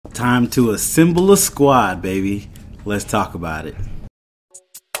Time to assemble a squad, baby. Let's talk about it.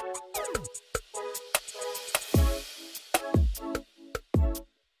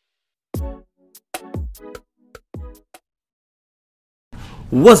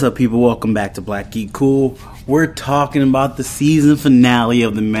 What's up, people? Welcome back to Black Geek Cool. We're talking about the season finale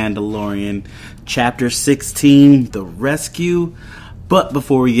of The Mandalorian, Chapter 16, The Rescue. But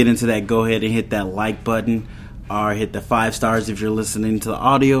before we get into that, go ahead and hit that like button, or hit the 5 stars if you're listening to the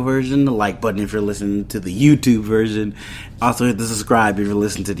audio version, the like button if you're listening to the YouTube version. Also hit the subscribe if you're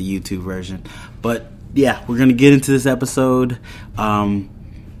listening to the YouTube version. But yeah, we're going to get into this episode.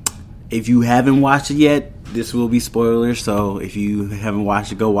 If you haven't watched it yet, this will be spoilers, so if you haven't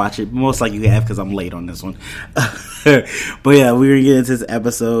watched it, go watch it. Most likely you have, because I'm late on this one. But yeah, we're going to get into this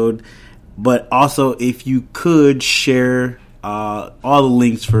episode. But also, if you could share all the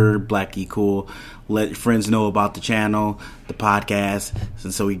links for Black Geek Cool, let your friends know about the channel, the podcast,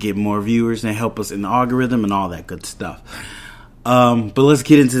 so we get more viewers and help us in the algorithm and all that good stuff. But let's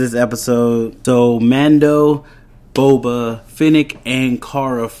get into this episode. So Mando, Boba, Fennec, and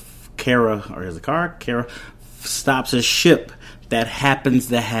Cara stops a ship that happens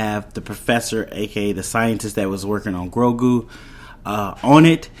to have the professor, aka the scientist that was working on Grogu, on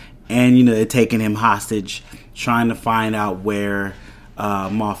it. And, they're taking him hostage, trying to find out where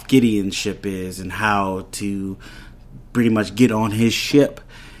Moff Gideon's ship is and how to pretty much get on his ship.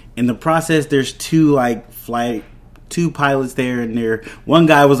 In the process, there's two pilots there, and one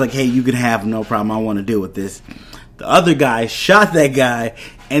guy was like, hey, you can have no problem, I want to deal with this. The other guy shot that guy,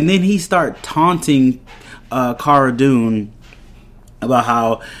 and then he started taunting Cara Dune about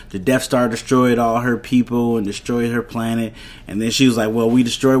how the Death Star destroyed all her people and destroyed her planet. And then she was like, well, we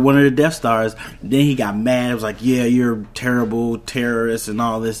destroyed one of the Death Stars. And then he got mad. It was like, yeah, you're a terrible terrorist and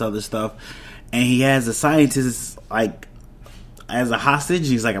all this other stuff. And he has the scientist as a hostage.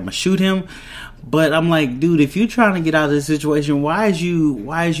 He's like, I'm going to shoot him. But I'm like, dude, if you're trying to get out of this situation, why is you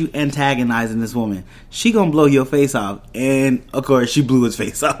antagonizing this woman? She gonna blow your face off. And of course she blew his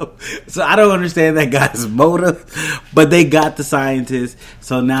face off. So I don't understand that guy's motive. But they got the scientist,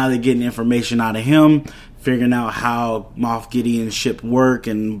 so now they're getting information out of him, figuring out how Moff Gideon's ship work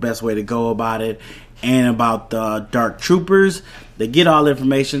and best way to go about it, and about the Dark Troopers. They get all the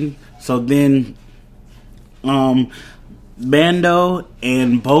information. So then Mando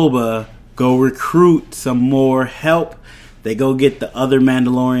and Boba go recruit some more help. They go get the other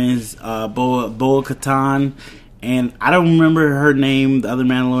Mandalorians, Bo-Katan, and I don't remember her name, the other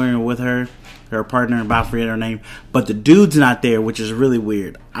Mandalorian with her partner, I'm about to forget her name, but the dude's not there, which is really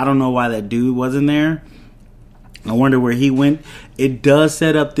weird. I don't know why that dude wasn't there. I wonder where he went. It does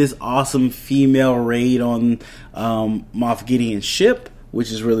set up this awesome female raid on Moff Gideon's ship,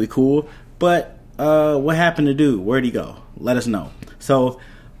 which is really cool, but what happened to dude? Where'd he go? Let us know. So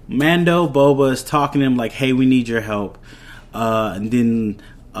Mando, Boba is talking to him like, hey, we need your help. And then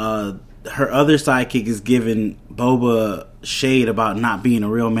her other sidekick is giving Boba shade about not being a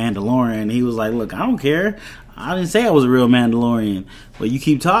real Mandalorian. He was like, look, I don't care. I didn't say I was a real Mandalorian. But you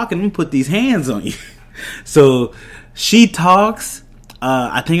keep talking, I'm going to put these hands on you. So she talks.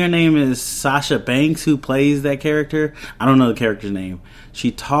 I think her name is Sasha Banks, who plays that character. I don't know the character's name.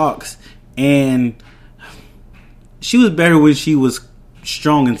 She talks, and she was better when she was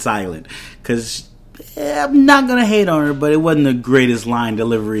strong and silent, because I'm not gonna hate on her, but it wasn't the greatest line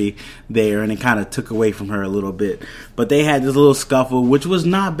delivery there, and it kind of took away from her a little bit. But they had this little scuffle, which was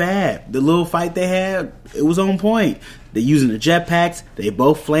not bad. The little fight they had, it was on point. They're using the jetpacks. They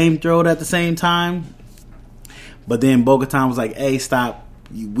both flamethrowed at the same time. But then Bo-Katan was like, hey, stop.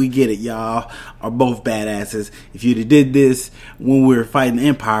 We get it, y'all are both badasses. If you'd have did this when we were fighting the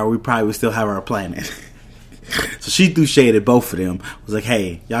Empire, we probably would still have our planet. So she threw shade at both of them. Was like,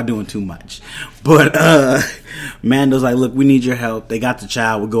 hey, y'all doing too much. But Mando's like, look, we need your help. They got the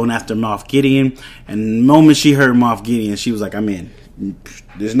child. We're going after Moff Gideon. And the moment she heard Moff Gideon, she was like, I'm in.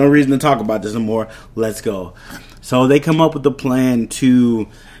 There's no reason to talk about this no more. Let's go. So they come up with a plan to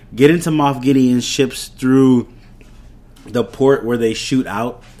get into Moff Gideon's ships through the port where they shoot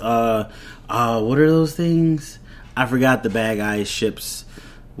out. What are those things? I forgot the bad guys' ships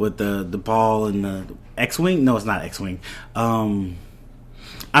with the ball and the X-Wing? No, it's not X-Wing.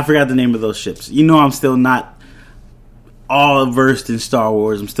 I forgot the name of those ships. I'm still not all versed in Star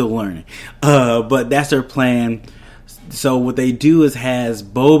Wars. I'm still learning. But that's their plan. So what they do is has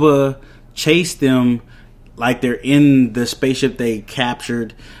Boba chase them like they're in the spaceship they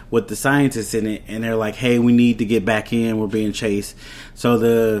captured with the scientists in it. And they're like, hey, we need to get back in. We're being chased. So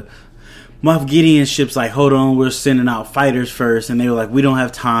the Moff Gideon's ship's like, hold on, we're sending out fighters first. And they were like, we don't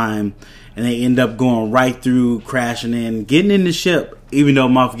have time. And they end up going right through, crashing in, getting in the ship. even though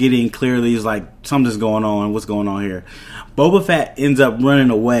Moff Gideon clearly is like, something's going on. What's going on here? Boba Fett ends up running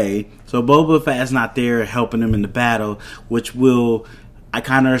away. So Boba Fett's not there helping him in the battle, which I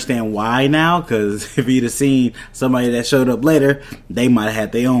kind of understand why now, because if you'd have seen somebody that showed up later, they might have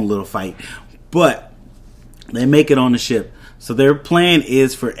had their own little fight. But they make it on the ship. So their plan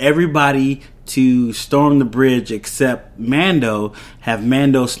is for everybody to storm the bridge except Mando, have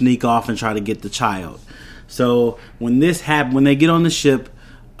Mando sneak off and try to get the child. So when this happens, when they get on the ship,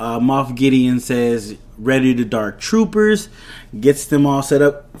 Moff Gideon says, ready the Dark Troopers, gets them all set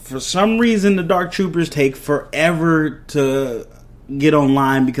up. For some reason, the Dark Troopers take forever to get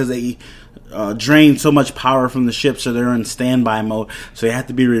online because they drain so much power from the ship, so they're in standby mode, so they have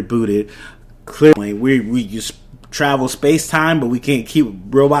to be rebooted. Clearly, we just travel space-time, but we can't keep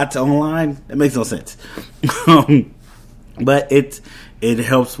robots online. That makes no sense. But it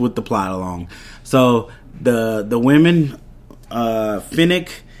helps with the plot along. So the women,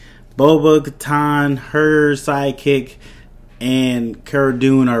 Fennec, Boba Katan, her sidekick, and Cara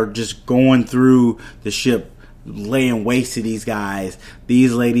Dune are just going through the ship, laying waste to these guys.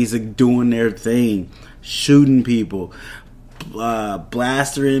 These ladies are doing their thing, shooting people,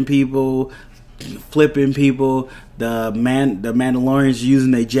 blastering people, flipping people. The Mandalorians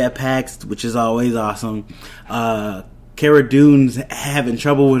using their jetpacks, which is always awesome. Cara Dune's having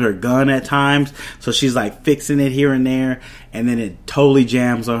trouble with her gun at times, so she's like fixing it here and there, and then it totally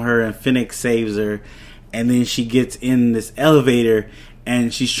jams on her, and Fennec saves her, and then she gets in this elevator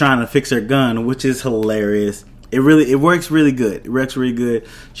and she's trying to fix her gun, which is hilarious. It works really good. It works really good.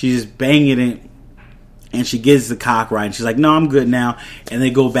 She's just banging it, and she gets the cock right, and she's like, "No, I'm good now," and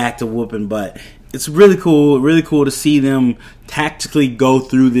they go back to whooping butt. It's really cool to see them tactically go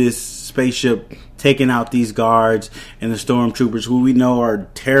through this spaceship, taking out these guards and the stormtroopers, who we know are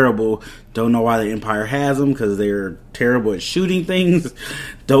terrible. Don't know why the Empire has them, because they're terrible at shooting things.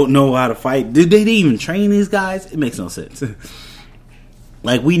 Don't know how to fight. Did they even train these guys? It makes no sense.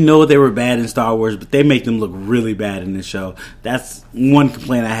 Like, we know they were bad in Star Wars, but they make them look really bad in this show. That's one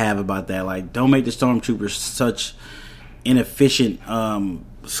complaint I have about that. Like, don't make the stormtroopers such inefficient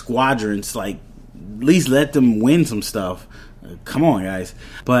squadrons. Like, at least let them win some stuff. Come on, guys.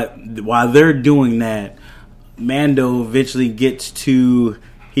 But while they're doing that, Mando eventually gets to...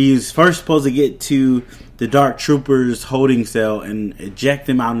 He's first supposed to get to the Dark Troopers holding cell and eject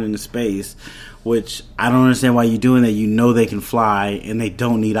them out into space, which I don't understand why you're doing that. You know they can fly and they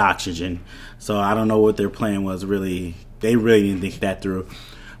don't need oxygen. So I don't know what their plan was, really. They really didn't think that through.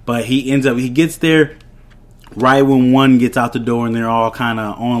 But he gets there right when one gets out the door, and they're all kind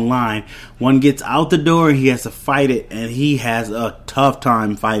of online. One gets out the door and he has to fight it, and he has a tough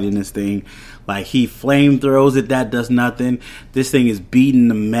time fighting this thing. Like, he flame throws it, that does nothing. This thing is beating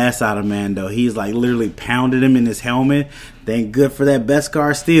the mess out of Mando. He's like literally pounded him in his helmet. Thank good for that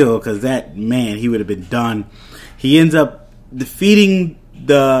Beskar steel, because he would have been done. He ends up defeating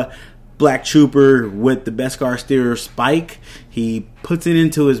the Black Trooper with the Beskar steel spike. He puts it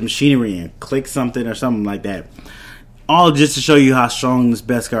into his machinery and clicks something or something like that. All just to show you how strong this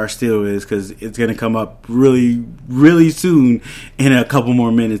Beskar steel is, because it's going to come up really, really soon in a couple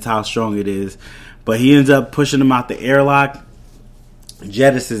more minutes how strong it is. But he ends up pushing him out the airlock,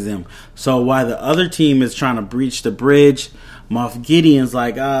 jettisons him. So while the other team is trying to breach the bridge, Moff Gideon's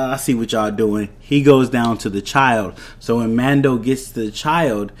like, I see what y'all doing. He goes down to the child. So when Mando gets to the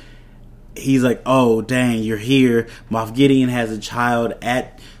child, he's like, oh, dang, you're here. Moff Gideon has a child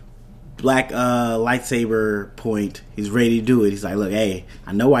at black lightsaber point. He's ready to do it. He's like, look, hey,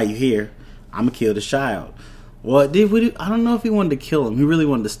 I know why you're here. I'm going to kill this child. Well, I don't know if he wanted to kill him. He really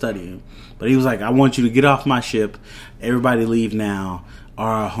wanted to study him. But he was like, I want you to get off my ship. Everybody leave now, or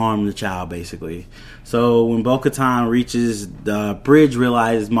I'll harm the child, basically. So when Bo-Katan reaches the bridge,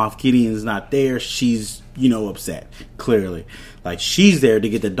 realizes Moff Gideon's not there, she's, upset, clearly. Like, she's there to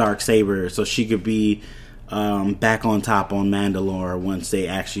get the Darksaber so she could be back on top on Mandalore once they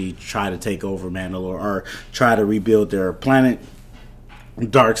actually try to take over Mandalore or try to rebuild their planet.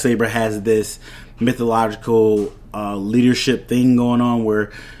 Darksaber has this mythological leadership thing going on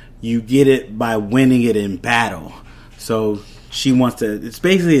where you get it by winning it in battle. So she wants to... It's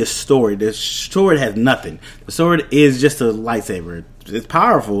basically a sword. The sword has nothing. The sword is just a lightsaber. It's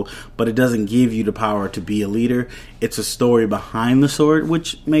powerful, but it doesn't give you the power to be a leader. It's a story behind the sword,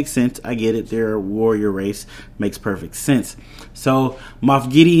 which makes sense. I get it. They're a warrior race. Makes perfect sense. So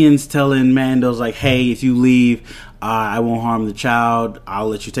Moff Gideon's telling Mando's like, hey, if you leave, I won't harm the child. I'll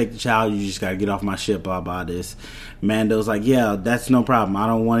let you take the child. You just got to get off my ship, blah, blah, this. Mando's like, yeah, that's no problem. I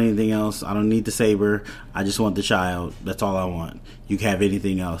don't want anything else. I don't need the saber. I just want the child. That's all I want. You can have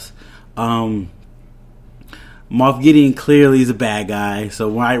anything else. Moff Gideon clearly is a bad guy. So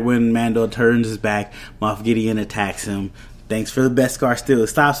right when Mando turns his back, Moff Gideon attacks him. Thanks for the Beskar Steel. It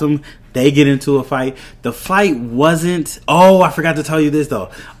stops him. They get into a fight. The fight wasn't... Oh, I forgot to tell you this,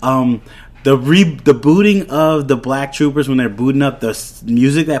 though. The booting of the black troopers when they're booting up, the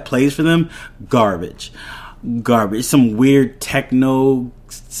music that plays for them, garbage. Some weird techno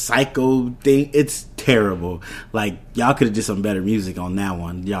psycho thing. It's terrible. Like, y'all could have did some better music on that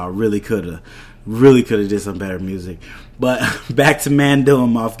one. Y'all really could have did some better music. But back to Mando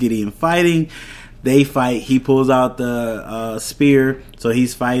and Moff Gideon fighting. They fight. He pulls out the spear, so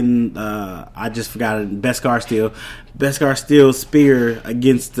he's fighting. I just forgot it. Beskar Steel spear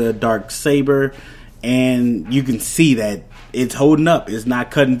against the dark saber, and you can see that it's holding up. It's not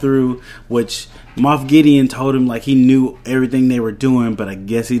cutting through. Which Moff Gideon told him like he knew everything they were doing, but I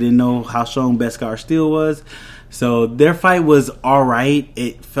guess he didn't know how strong Beskar Steel was. So their fight was all right.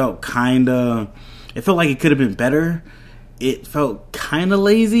 It felt like it could have been better. It felt kind of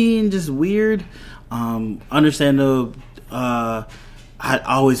lazy and just weird. I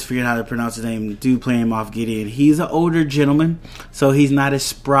always forget how to pronounce his name. Dude playing Moff Gideon. He's an older gentleman, so he's not as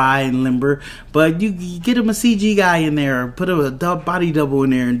spry and limber. But you get him a CG guy in there, or put a body double in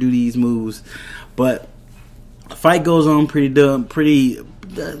there and do these moves. But the fight goes on pretty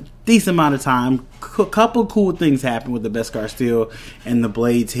decent amount of time. Couple cool things happen with the Beskar Steel and the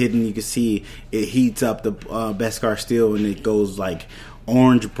blades hidden. You can see it heats up the Beskar Steel and it goes like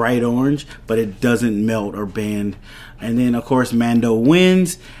orange, bright orange, but it doesn't melt or bend. And then of course Mando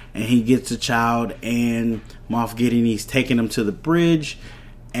wins and he gets a child, and Moff Gideon, he's taking him to the bridge,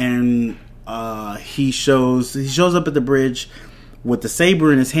 and he shows up at the bridge with the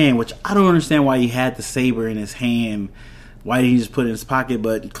saber in his hand, which I don't understand why he had the saber in his hand. Why didn't he just put it in his pocket?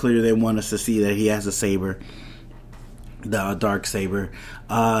 But clearly they want us to see that he has a saber, the dark saber.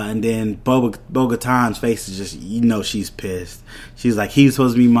 And then Bo-Katan's face is just, she's pissed. She's like, he was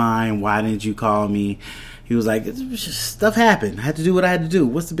supposed to be mine. Why didn't you call me? He was like, stuff happened. I had to do what I had to do.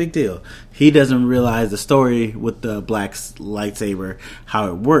 What's the big deal? He doesn't realize the story with the black lightsaber, how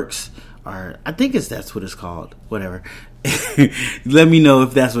it works. Or I think that's what it's called. Whatever. Let me know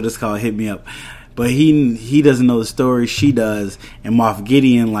if that's what it's called. Hit me up. But he doesn't know the story. She does. And Moff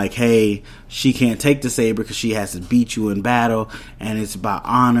Gideon, like, hey, she can't take the saber because she has to beat you in battle, and it's about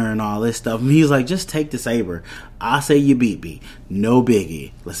honor and all this stuff. And he's like, just take the saber. I'll say you beat me. No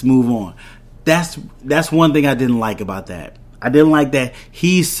biggie. Let's move on. That's one thing I didn't like about that. I didn't like that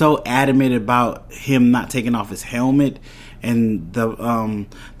he's so adamant about him not taking off his helmet and the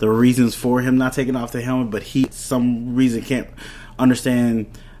reasons for him not taking off the helmet, but he some reason can't understand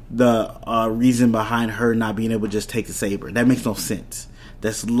the reason behind her not being able to just take the saber. That makes no sense.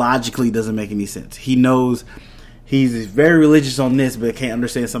 That's logically doesn't make any sense. He knows he's very religious on this, but can't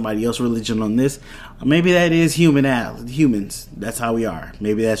understand somebody else's religion on this. Maybe that is humans. That's how we are.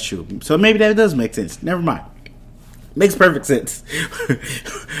 Maybe that's true. So maybe that does make sense. Never mind. Makes perfect sense.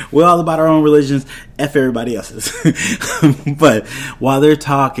 We're all about our own religions. F everybody else's. But while they're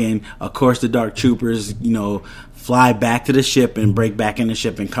talking, of course, the Dark Troopers, fly back to the ship and break back in the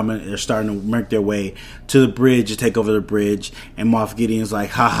ship and they're starting to make their way to the bridge to take over the bridge. And Moff Gideon's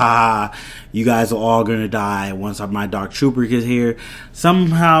like, ha ha ha, you guys are all gonna die once my Dark Trooper gets here.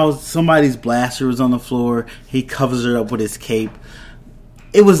 Somehow somebody's blaster was on the floor. He covers it up with his cape.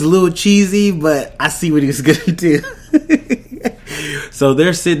 It was a little cheesy, but I see what he was gonna do. So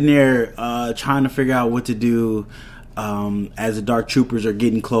they're sitting there trying to figure out what to do as the Dark Troopers are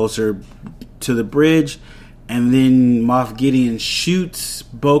getting closer to the bridge. And then Moff Gideon shoots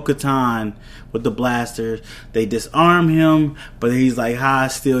Bo-Katan with the blaster. They disarm him, but he's like,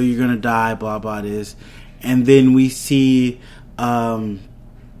 still, you're going to die, blah, blah, this. And then we see an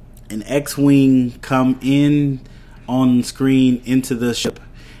X-Wing come in on screen into the ship.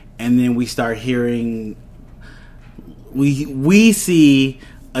 And then we start hearing... We see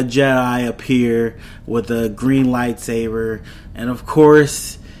a Jedi appear with a green lightsaber. And of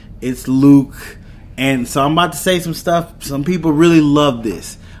course, it's Luke. And so I'm about to say some stuff. Some people really love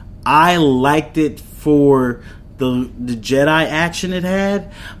this. I liked it for the Jedi action it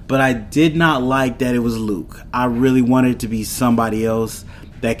had, but I did not like that it was Luke. I really wanted it to be somebody else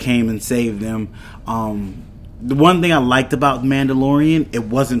that came and saved them. The one thing I liked about Mandalorian, it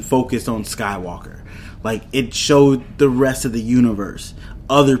wasn't focused on Skywalker. Like, it showed the rest of the universe,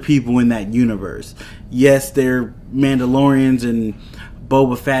 other people in that universe. Yes, they're Mandalorians, and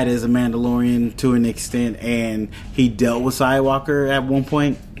Boba Fett is a Mandalorian to an extent, and he dealt with Skywalker at one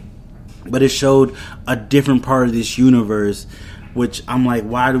point, but it showed a different part of this universe, which I'm like,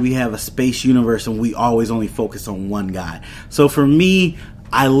 why do we have a space universe and we always only focus on one guy? So for me,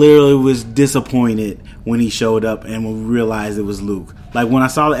 I literally was disappointed when he showed up and realized it was Luke. Like, when I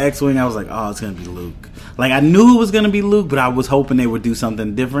saw the X-Wing, I was like, oh, it's going to be Luke. Like, I knew it was going to be Luke, but I was hoping they would do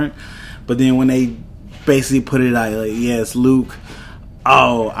something different. But then when they basically put it out, like, yeah, it's Luke.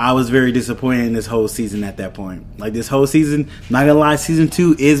 Oh, I was very disappointed in this whole season at that point. Like, this whole season, not gonna lie, season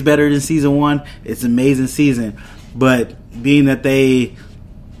 2 is better than season 1. It's an amazing season. But being that they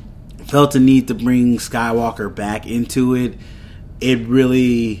felt the need to bring Skywalker back into it, it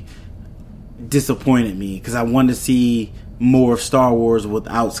really disappointed me because I wanted to see more of Star Wars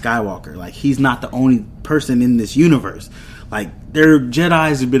without Skywalker. Like, he's not the only person in this universe. Like, their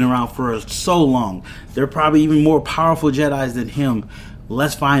Jedis have been around for so long. They're probably even more powerful Jedis than him.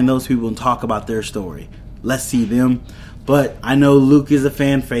 Let's find those people and talk about their story. Let's see them. But I know Luke is a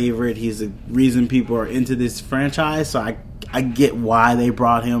fan favorite. He's the reason people are into this franchise. So I get why they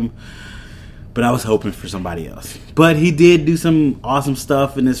brought him. But I was hoping for somebody else. But he did do some awesome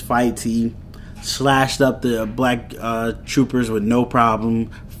stuff in this fight. He slashed up the black troopers with no problem.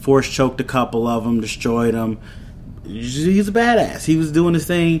 Force choked a couple of them. Destroyed them. He's a badass. He was doing his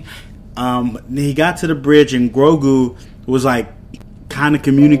thing. He got to the bridge and Grogu was like kind of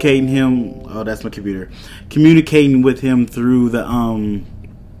communicating him. Oh, that's my computer. Communicating with him through the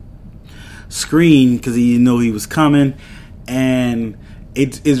screen because he knew he was coming. And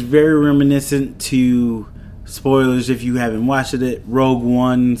it is very reminiscent to, spoilers if you haven't watched it, Rogue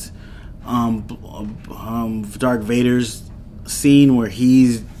One's Darth Vader's scene where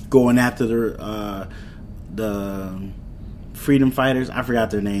he's going after the freedom fighters. I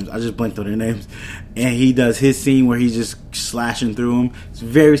forgot their names. I just blinked on their names. And he does his scene where he's just slashing through them.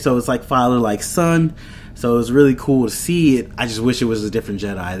 It's like father, like son. So it's really cool to see it. I just wish it was a different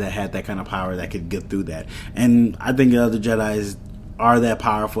Jedi that had that kind of power that could get through that. And I think the other Jedis are that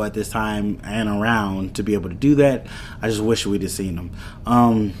powerful at this time and around to be able to do that. I just wish we'd have seen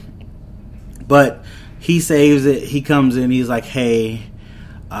them. But he saves it. He comes in. He's like, hey,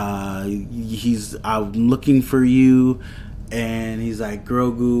 I'm looking for you. And he's like,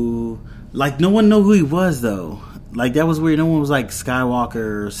 Grogu. Like, no one knew who he was, though. Like, that was weird. No one was like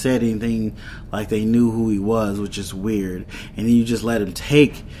Skywalker or said anything like they knew who he was, which is weird. And then you just let him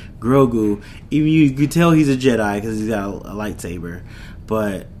take Grogu. Even you could tell he's a Jedi because he's got a lightsaber.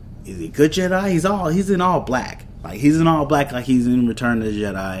 But is he a good Jedi? He's in all black. Like, he's in all black like he's in Return of the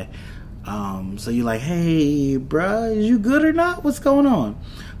Jedi. So you're like, hey, bruh, is you good or not? What's going on?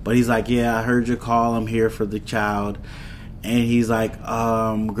 But he's like, yeah, I heard your call. I'm here for the child. And he's like,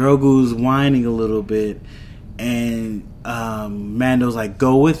 Grogu's whining a little bit. And Mando's like,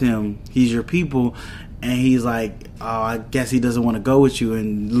 go with him. He's your people. And he's like, oh, I guess he doesn't want to go with you.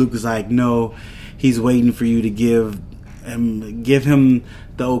 And Luke is like, no, he's waiting for you to give him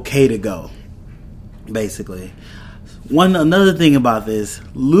the okay to go. Basically. Another thing about this,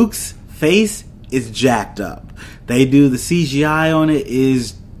 Luke's face is jacked up. They do the CGI on it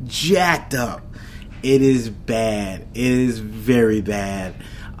is jacked up. It is bad. It is very bad.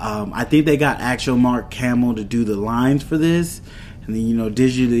 I think they got actual Mark Hamill to do the lines for this, and then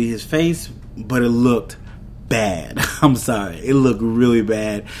digitally his face, but it looked bad. I'm sorry, it looked really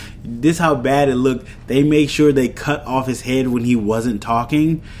bad. This how bad it looked. They made sure they cut off his head when he wasn't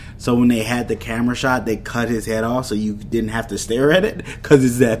talking. So when they had the camera shot, they cut his head off so you didn't have to stare at it because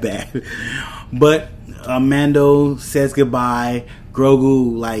it's that bad. But Mando says goodbye.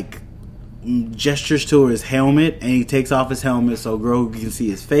 Grogu gestures to his helmet and he takes off his helmet so Grogu can see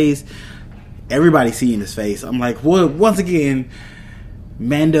his face. Everybody's seeing his face. I'm like, well, once again,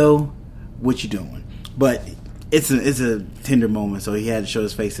 Mando, what you doing? But it's a tender moment, so he had to show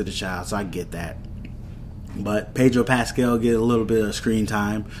his face to the child, so I get that. But Pedro Pascal get a little bit of screen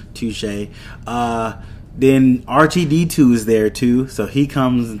time. Touche. Then R2-D2 is there too, so he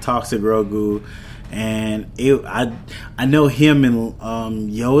comes and talks to Grogu. And I know him and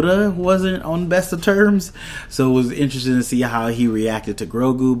Yoda wasn't on the best of terms, so it was interesting to see how he reacted to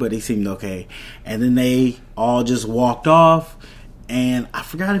Grogu, but he seemed okay. And then they all just walked off, and I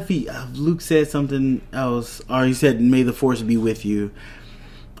forgot if Luke said something else, or he said, "May the Force be with you,"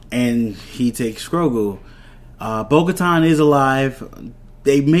 and he takes Grogu. Bo-Katan is alive.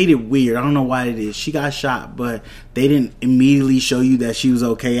 They made it weird. I don't know why it is. She got shot, but they didn't immediately show you that she was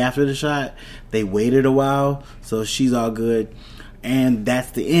okay after the shot. They waited a while, so she's all good. And that's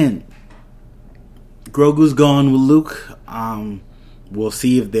the end. Grogu's gone with Luke. We'll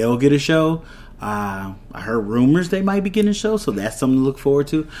see if they'll get a show. I heard rumors they might be getting a show, so that's something to look forward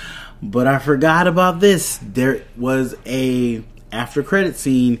to. But I forgot about this. There was a after credit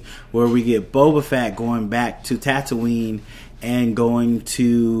scene where we get Boba Fett going back to Tatooine and going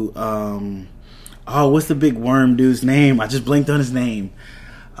to what's the big worm dude's name? I just blinked on his name.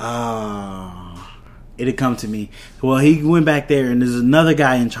 It'd come to me. Well, he went back there, and there's another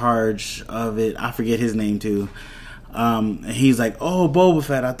guy in charge of it. I forget his name too. And he's like, "Oh, Boba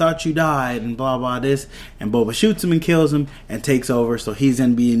Fett, I thought you died," and blah blah this. And Boba shoots him and kills him and takes over. So he's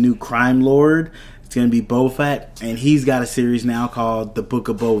gonna be a new crime lord. It's gonna be Boba Fett, and he's got a series now called The Book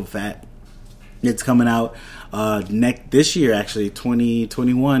of Boba Fett. It's coming out this year, actually,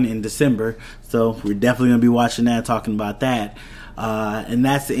 2021 in December. So we're definitely gonna be watching that, talking about that. And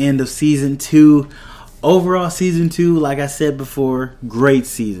that's the end of season 2. Overall, season 2, like I said before, great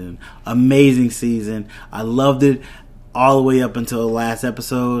season. Amazing season. I loved it all the way up until the last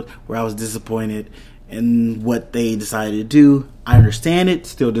episode where I was disappointed in what they decided to do. I understand it,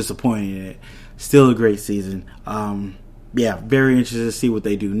 still disappointed in it. Still a great season. Very interested to see what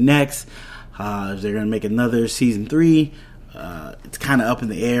they do next. If they're going to make another season 3, it's kind of up in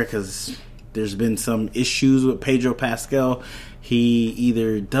the air because there's been some issues with Pedro Pascal. He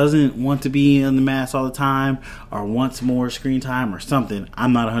either doesn't want to be in the mask all the time or wants more screen time or something.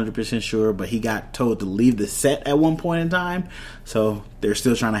 I'm not 100% sure, but he got told to leave the set at one point in time. So they're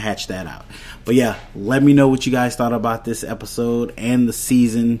still trying to hatch that out. But yeah, let me know what you guys thought about this episode and the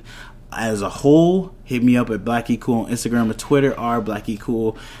season as a whole. Hit me up at BlackieCool on Instagram or Twitter, or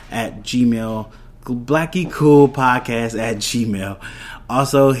BlackieCool at Gmail. BlackieCoolPodcast at Gmail.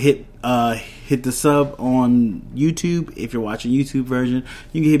 Also hit the sub on YouTube if you're watching YouTube version.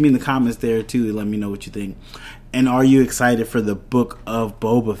 You can hit me in the comments there too and let me know what you think. And are you excited for the Book of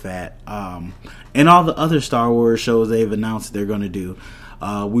Boba Fett and all the other Star Wars shows they've announced they're going to do?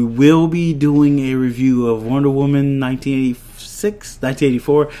 We will be doing a review of Wonder Woman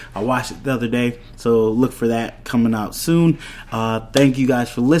 1984. I watched it the other day, so look for that coming out soon. Thank you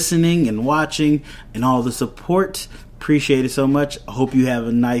guys for listening and watching and all the support. Appreciate it so much. I hope you had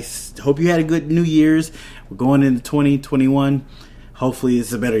a good New Year's. We're going into 2021. Hopefully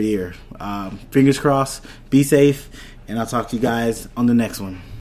it's a better year. Fingers crossed. Be safe, and I'll talk to you guys on the next one.